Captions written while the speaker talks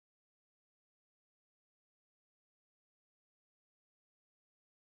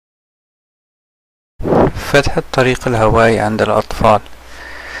فتح الطريق الهوائي عند الأطفال.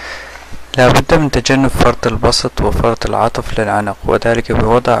 لا بد من تجنب فرط البسط وفرط العطف للعنق، وذلك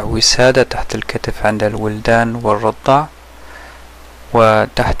بوضع وسادة تحت الكتف عند الولدان والرضع،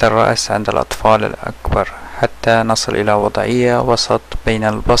 وتحت الرأس عند الأطفال الأكبر، حتى نصل إلى وضعية وسط بين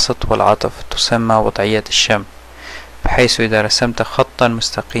البسط والعطف تسمى وضعية الشم، بحيث إذا رسمت خطا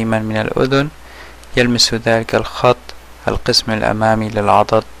مستقيما من الأذن يلمس ذلك الخط القسم الأمامي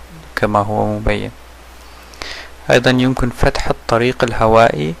للعضد كما هو مبين. أيضا يمكن فتح الطريق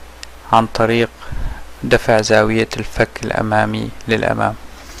الهوائي عن طريق دفع زاوية الفك الأمامي للأمام.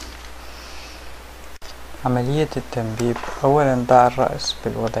 عملية التنبيب: أولا ضع الرأس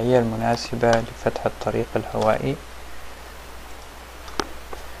بالوضعية المناسبة لفتح الطريق الهوائي،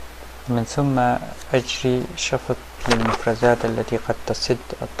 من ثم أجري شفط للمفرزات التي قد تسد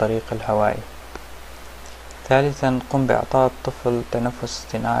الطريق الهوائي. ثالثا قم بإعطاء الطفل تنفس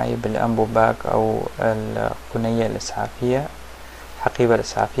اصطناعي بالأنبوباك أو القنية الإسعافية، حقيبة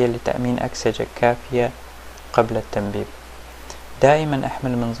الإسعافية، لتأمين أكسجة كافية قبل التنبيب. دائما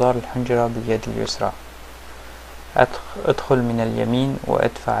احمل منظار الحنجرة باليد اليسرى. ادخل من اليمين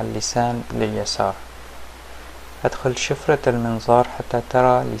وادفع اللسان لليسار. ادخل شفرة المنظار حتى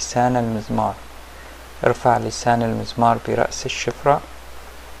ترى لسان المزمار. ارفع لسان المزمار برأس الشفرة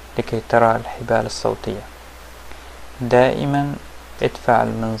لكي ترى الحبال الصوتية. دائما ادفع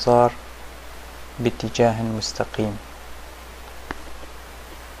المنظار باتجاه مستقيم،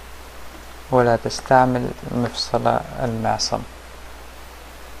 ولا تستعمل مفصل المعصم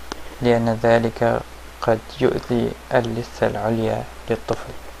لأن ذلك قد يؤذي اللثة العليا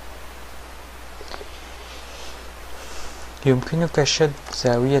للطفل. يمكنك شد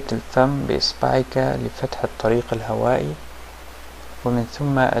زاوية الفم بإصبعك لفتح الطريق الهوائي، ومن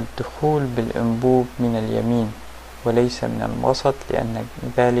ثم الدخول بالأنبوب من اليمين وليس من الوسط، لأن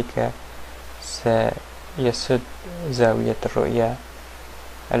ذلك سيسد زاوية الرؤية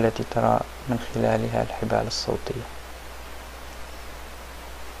التي ترى من خلالها الحبال الصوتية.